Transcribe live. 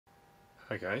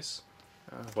Hi guys.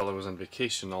 While I was on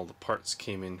vacation, all the parts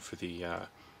came in for the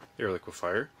air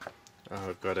liquefier.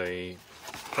 I've got a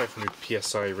 500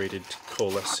 psi rated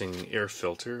coalescing air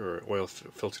filter, or oil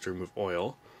filter to remove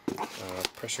oil.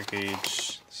 Pressure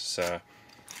gauge, this is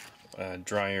a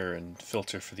dryer and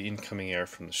filter for the incoming air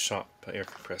from the shop air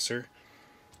compressor.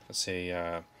 That's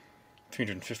a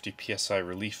 350 psi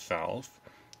relief valve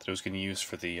that I was going to use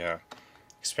for the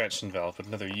expansion valve, but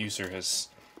another user has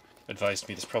advised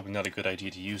me it's probably not a good idea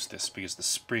to use this because the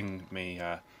spring may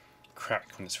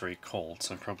crack when it's very cold,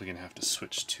 so I'm probably going to have to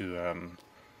switch to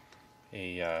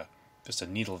just a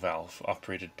needle valve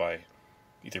operated by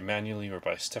either manually or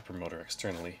by stepper motor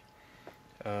externally.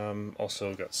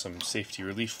 Also got some safety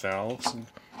relief valves in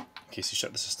case you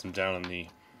shut the system down and the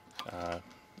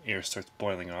air starts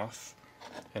boiling off,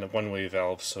 and a one-way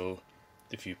valve so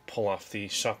if you pull off the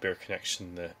shop air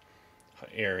connection the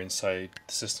air inside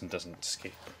the system doesn't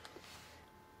escape.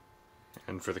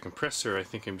 And for the compressor, I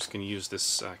think I'm just going to use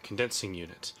this condensing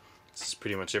unit. This is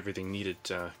pretty much everything needed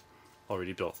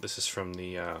already built. This is from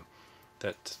the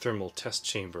that thermal test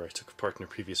chamber I took apart in a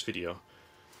previous video.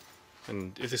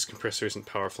 And if this compressor isn't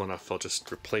powerful enough, I'll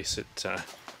just replace it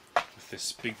with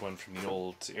this big one from the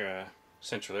old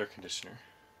central air conditioner.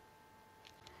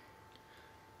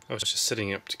 I was just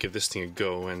setting up to give this thing a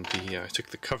go, and I took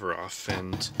the cover off,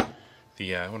 and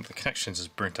one of the connections is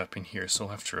burnt up in here, so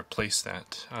I'll have to replace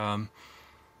that.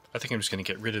 I think I'm just going to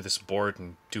get rid of this board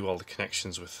and do all the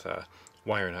connections with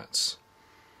wire nuts.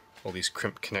 All these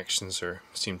crimped connections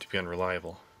seem to be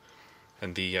unreliable.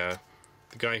 And the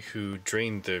guy who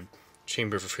drained the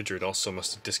chamber of refrigerant also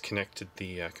must have disconnected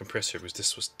the compressor because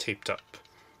this was taped up,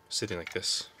 sitting like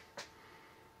this.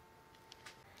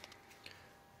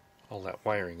 All that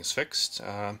wiring is fixed.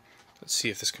 Let's see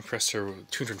if this compressor,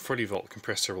 240 volt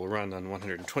compressor, will run on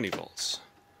 120 volts.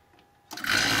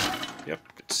 Yep,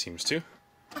 it seems to.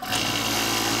 Not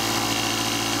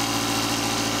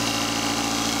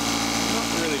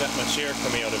really that much air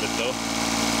coming out of it though.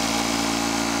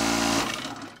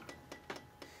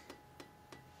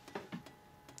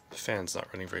 The fan's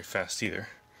not running very fast either.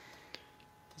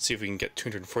 Let's see if we can get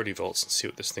 240 volts and see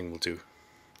what this thing will do.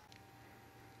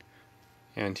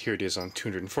 And here it is on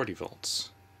 240 volts.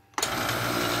 It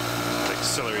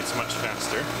accelerates much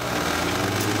faster.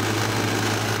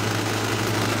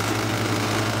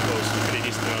 Blows a pretty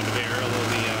decent amount of air, although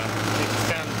the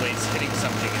fan blade's hitting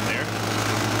something in there.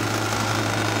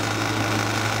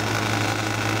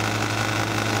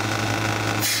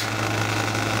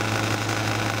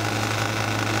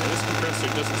 Now, this compressor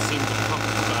doesn't seem to pump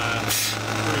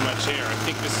very much air. I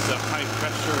think this is a high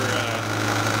pressure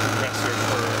compressor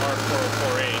for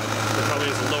R404A. It probably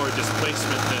has a lower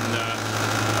displacement than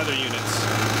other units.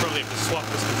 Probably have to swap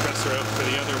this compressor out for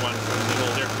the other one from the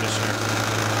old air conditioner.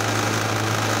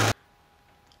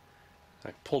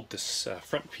 I pulled this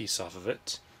front piece off of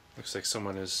it. Looks like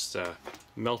someone has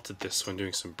melted this when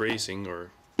doing some brazing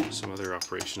or some other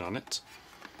operation on it.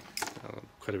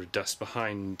 Quite a bit of dust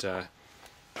behind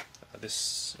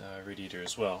this radiator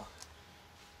as well.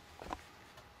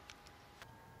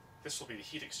 This will be the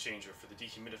heat exchanger for the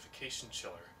dehumidification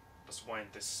chiller. Let's wind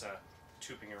this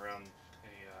tubing around a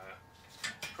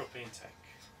propane tank.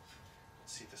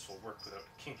 Let's see if this will work without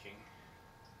kinking.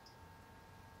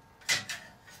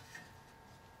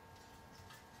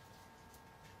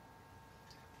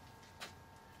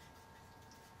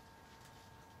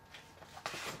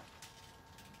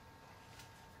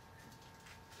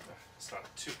 It's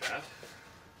not too bad.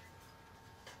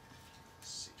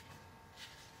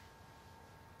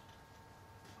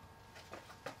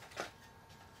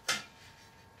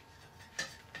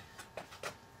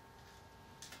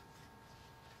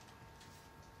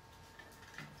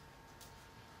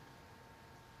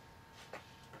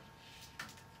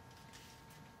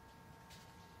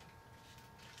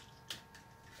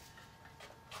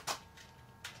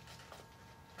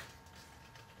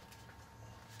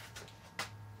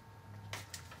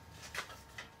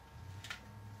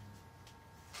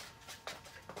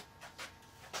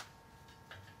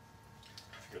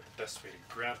 The best way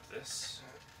to grab this.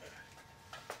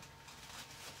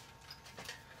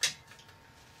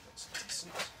 That's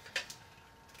decent.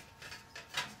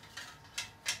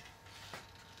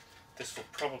 This will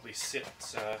probably sit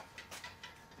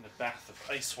in a bath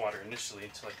of ice water initially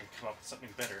until I can come up with something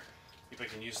better. Maybe I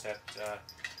can use that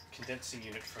condensing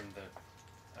unit from the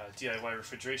DIY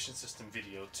refrigeration system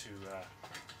video to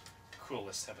cool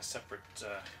this, have a separate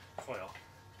coil.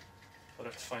 I'll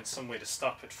have to find some way to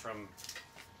stop it from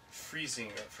freezing,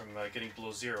 from getting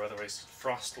below zero, otherwise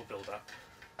frost will build up.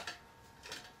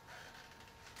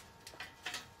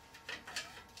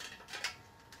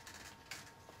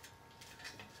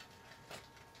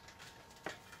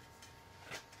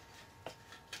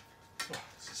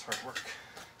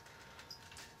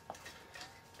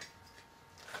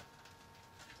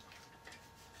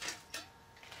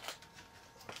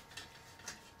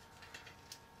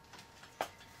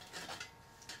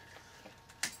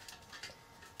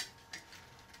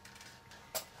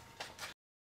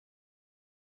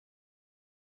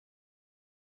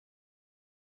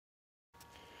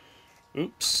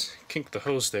 Oops, kinked the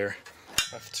hose there.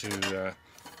 I have to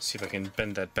see if I can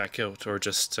bend that back out or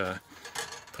just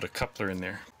put a coupler in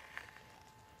there.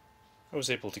 I was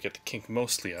able to get the kink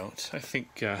mostly out. I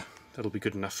think that'll be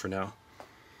good enough for now.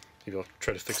 Maybe I'll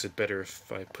try to fix it better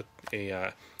if I put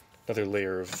another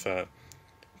layer of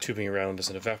tubing around as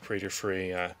an evaporator for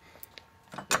a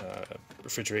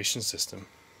refrigeration system.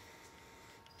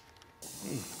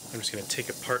 I'm just going to take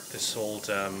apart this old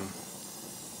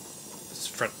this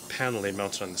front panel they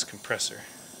mounted on this compressor.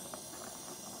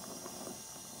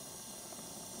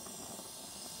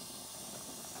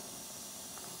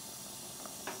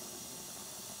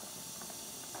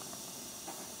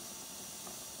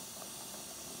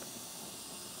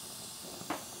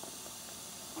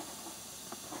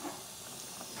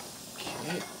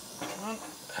 Okay, come on.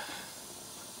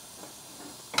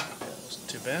 That wasn't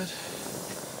too bad.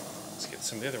 Let's get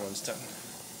some of the other ones done.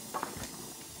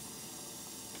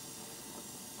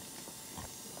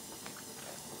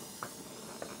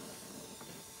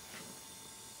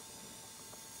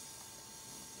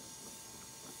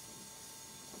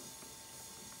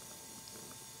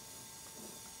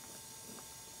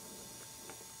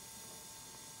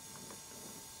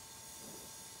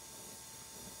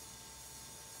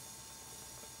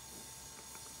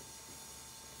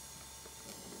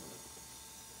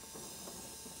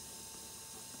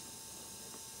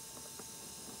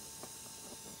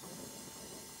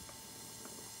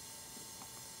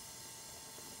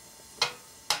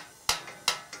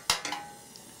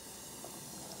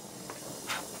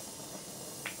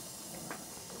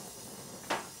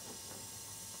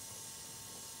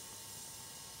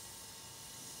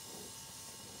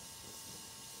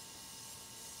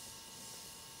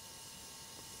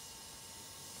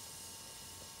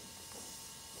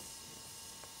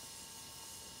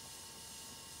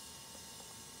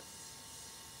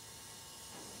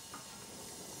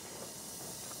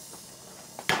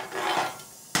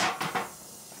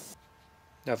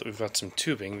 Now that we've got some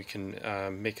tubing, we can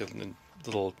make a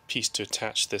little piece to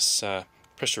attach this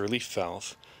pressure relief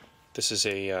valve. This is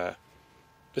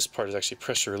this part is actually a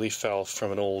pressure relief valve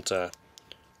from an old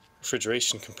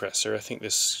refrigeration compressor. I think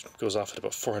this goes off at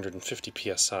about 450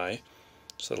 psi,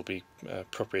 so that'll be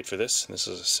appropriate for this. And this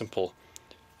is a simple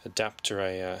adapter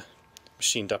I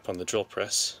machined up on the drill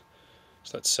press.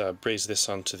 So let's braze this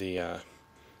onto the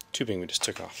tubing we just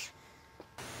took off.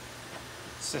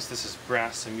 Since this is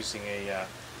brass, I'm using a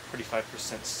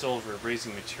 45% silver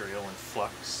brazing material in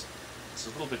flux. It's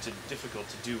a little bit difficult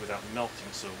to do without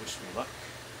melting, so wish me luck.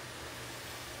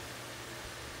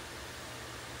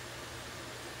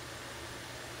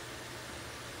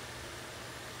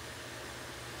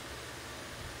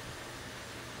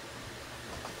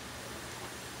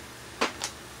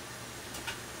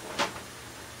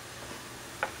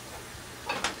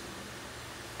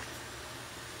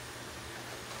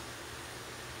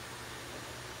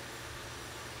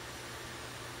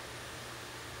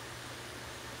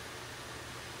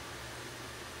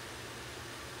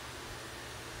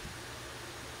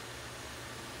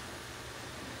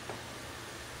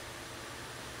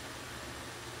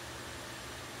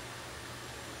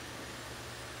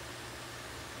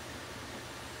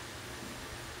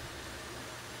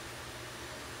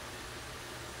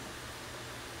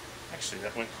 Actually,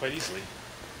 that went quite easily.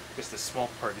 I guess the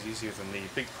small part is easier than the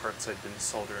big parts I'd been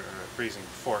soldering or brazing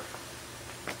before.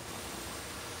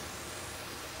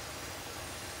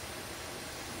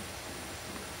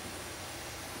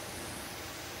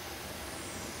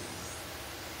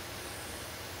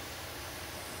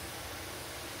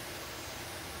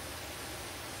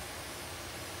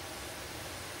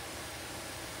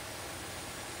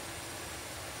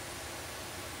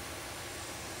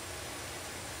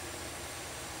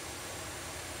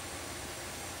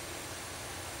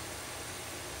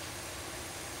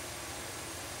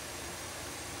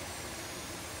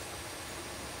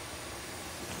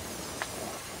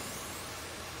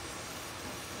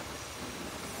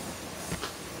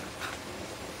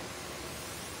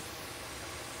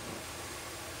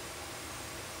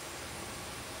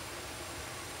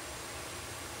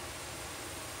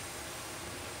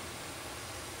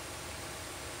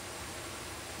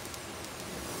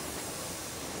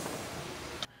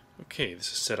 Okay,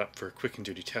 this is set up for a quick and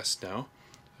dirty test now.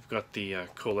 I've got the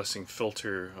coalescing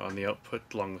filter on the output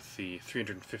along with the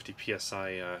 350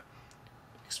 psi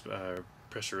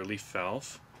pressure relief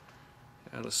valve.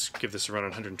 Let's give this a run on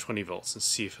 120 volts and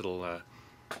see if it'll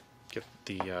get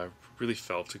the relief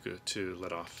valve to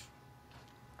let off.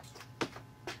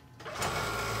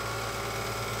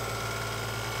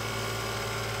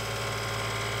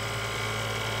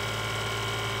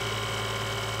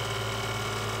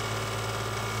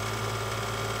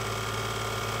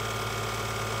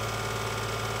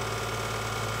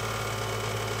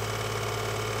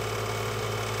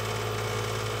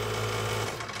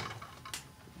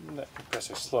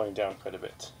 compressor slowing down quite a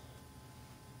bit.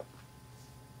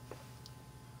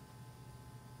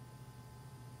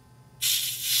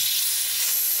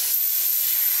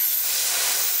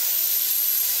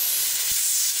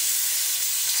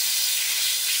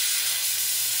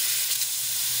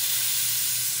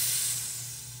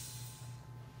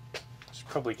 Should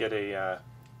probably get a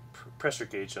pressure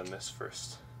gauge on this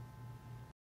first.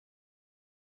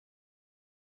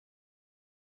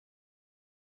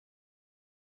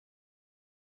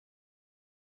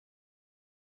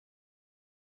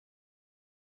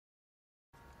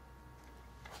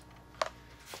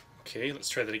 Okay, let's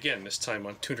try that again, this time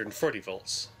on 240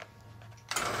 volts.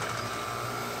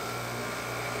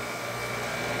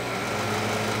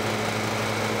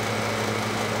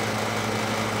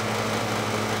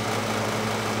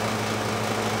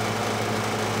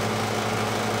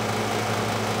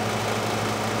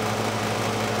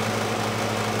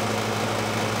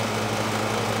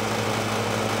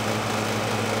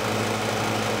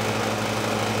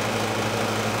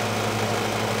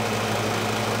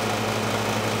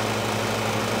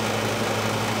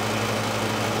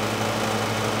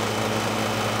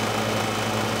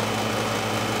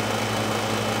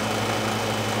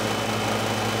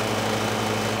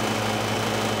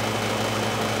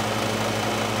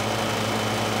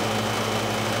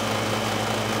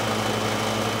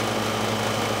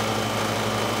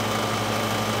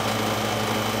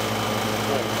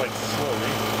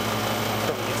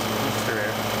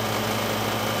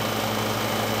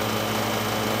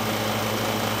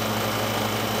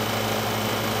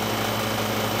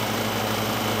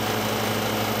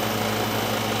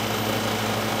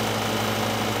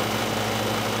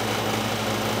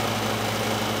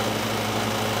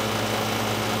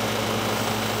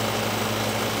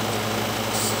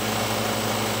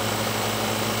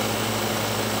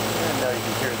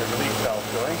 The relief valve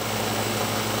going.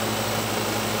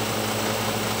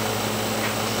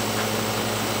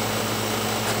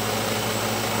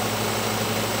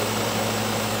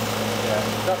 Yeah,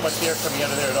 not much air coming out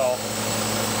of there at all.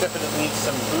 Definitely needs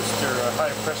some boost or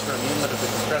higher pressure on the inlet of the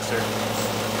compressor.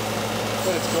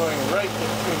 But it's going right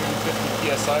at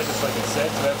 250 psi, just like it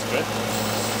said, so that's good.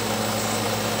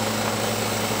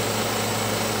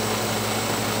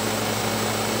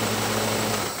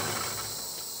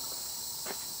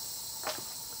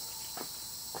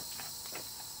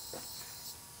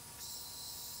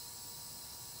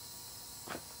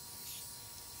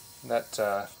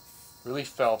 That relief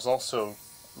valve's also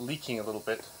leaking a little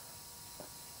bit.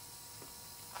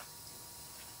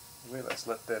 Anyway, let's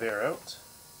let that air out.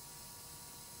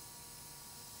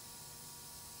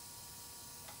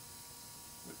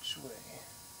 Which way?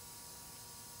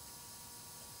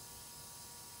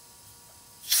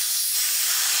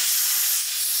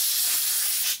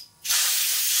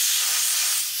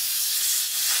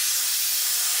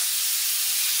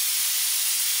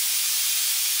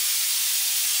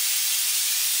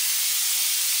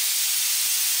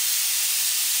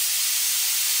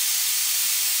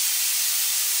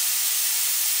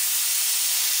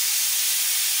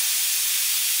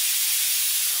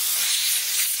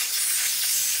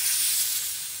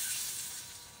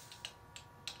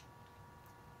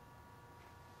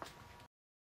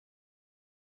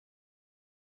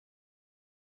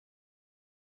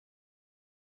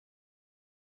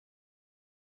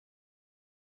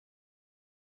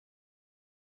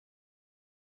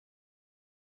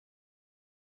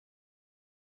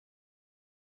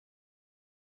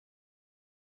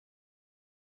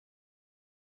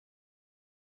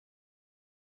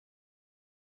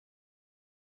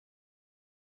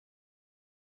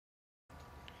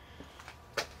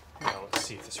 Now let's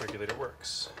see if this regulator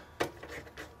works.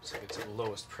 So it's at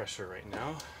lowest pressure right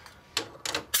now.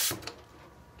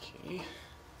 Okay.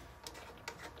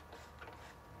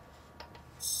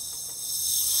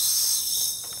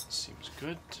 Seems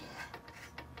good.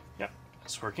 Yep,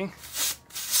 it's working.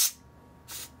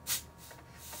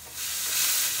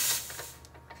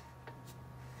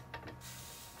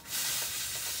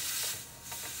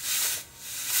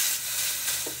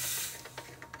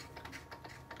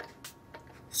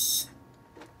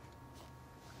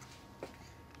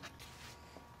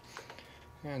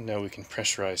 And now we can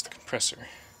pressurize the compressor.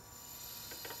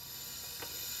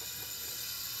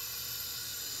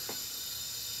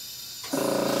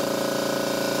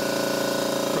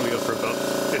 Probably go for about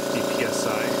 50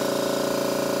 psi.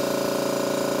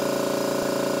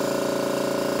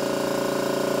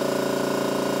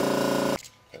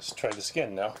 Let's try this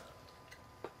again now.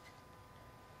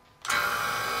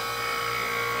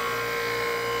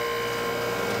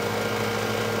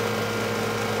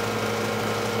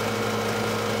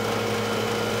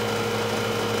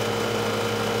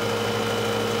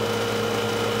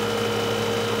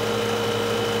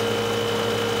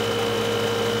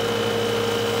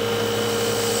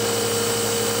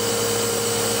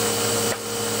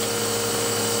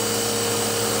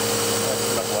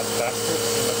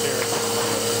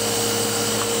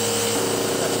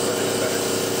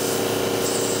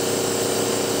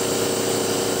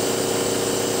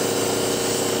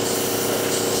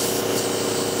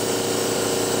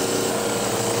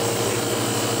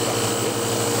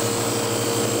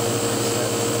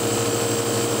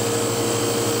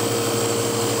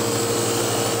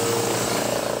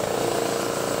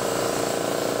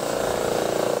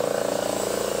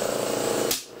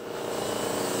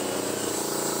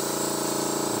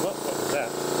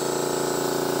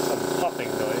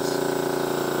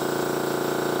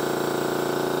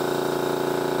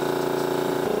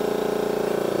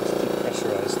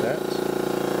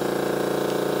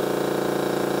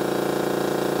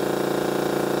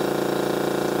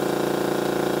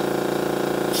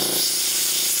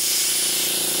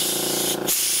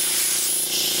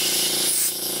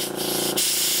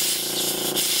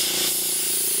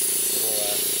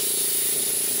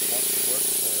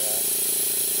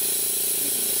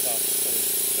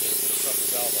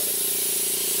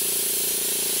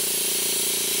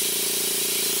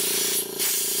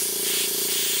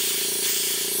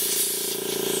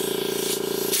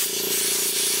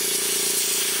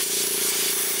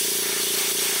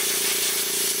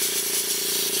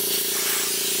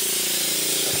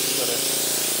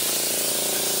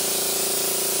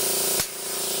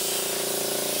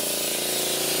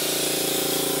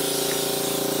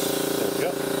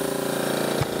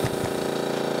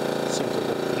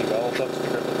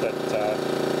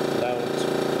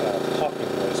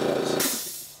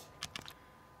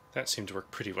 seemed to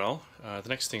work pretty well. The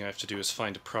next thing I have to do is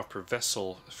find a proper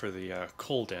vessel for the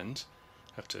cold end.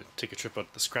 I have to take a trip out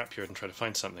to the scrapyard and try to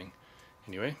find something.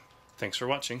 Anyway, thanks for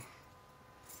watching.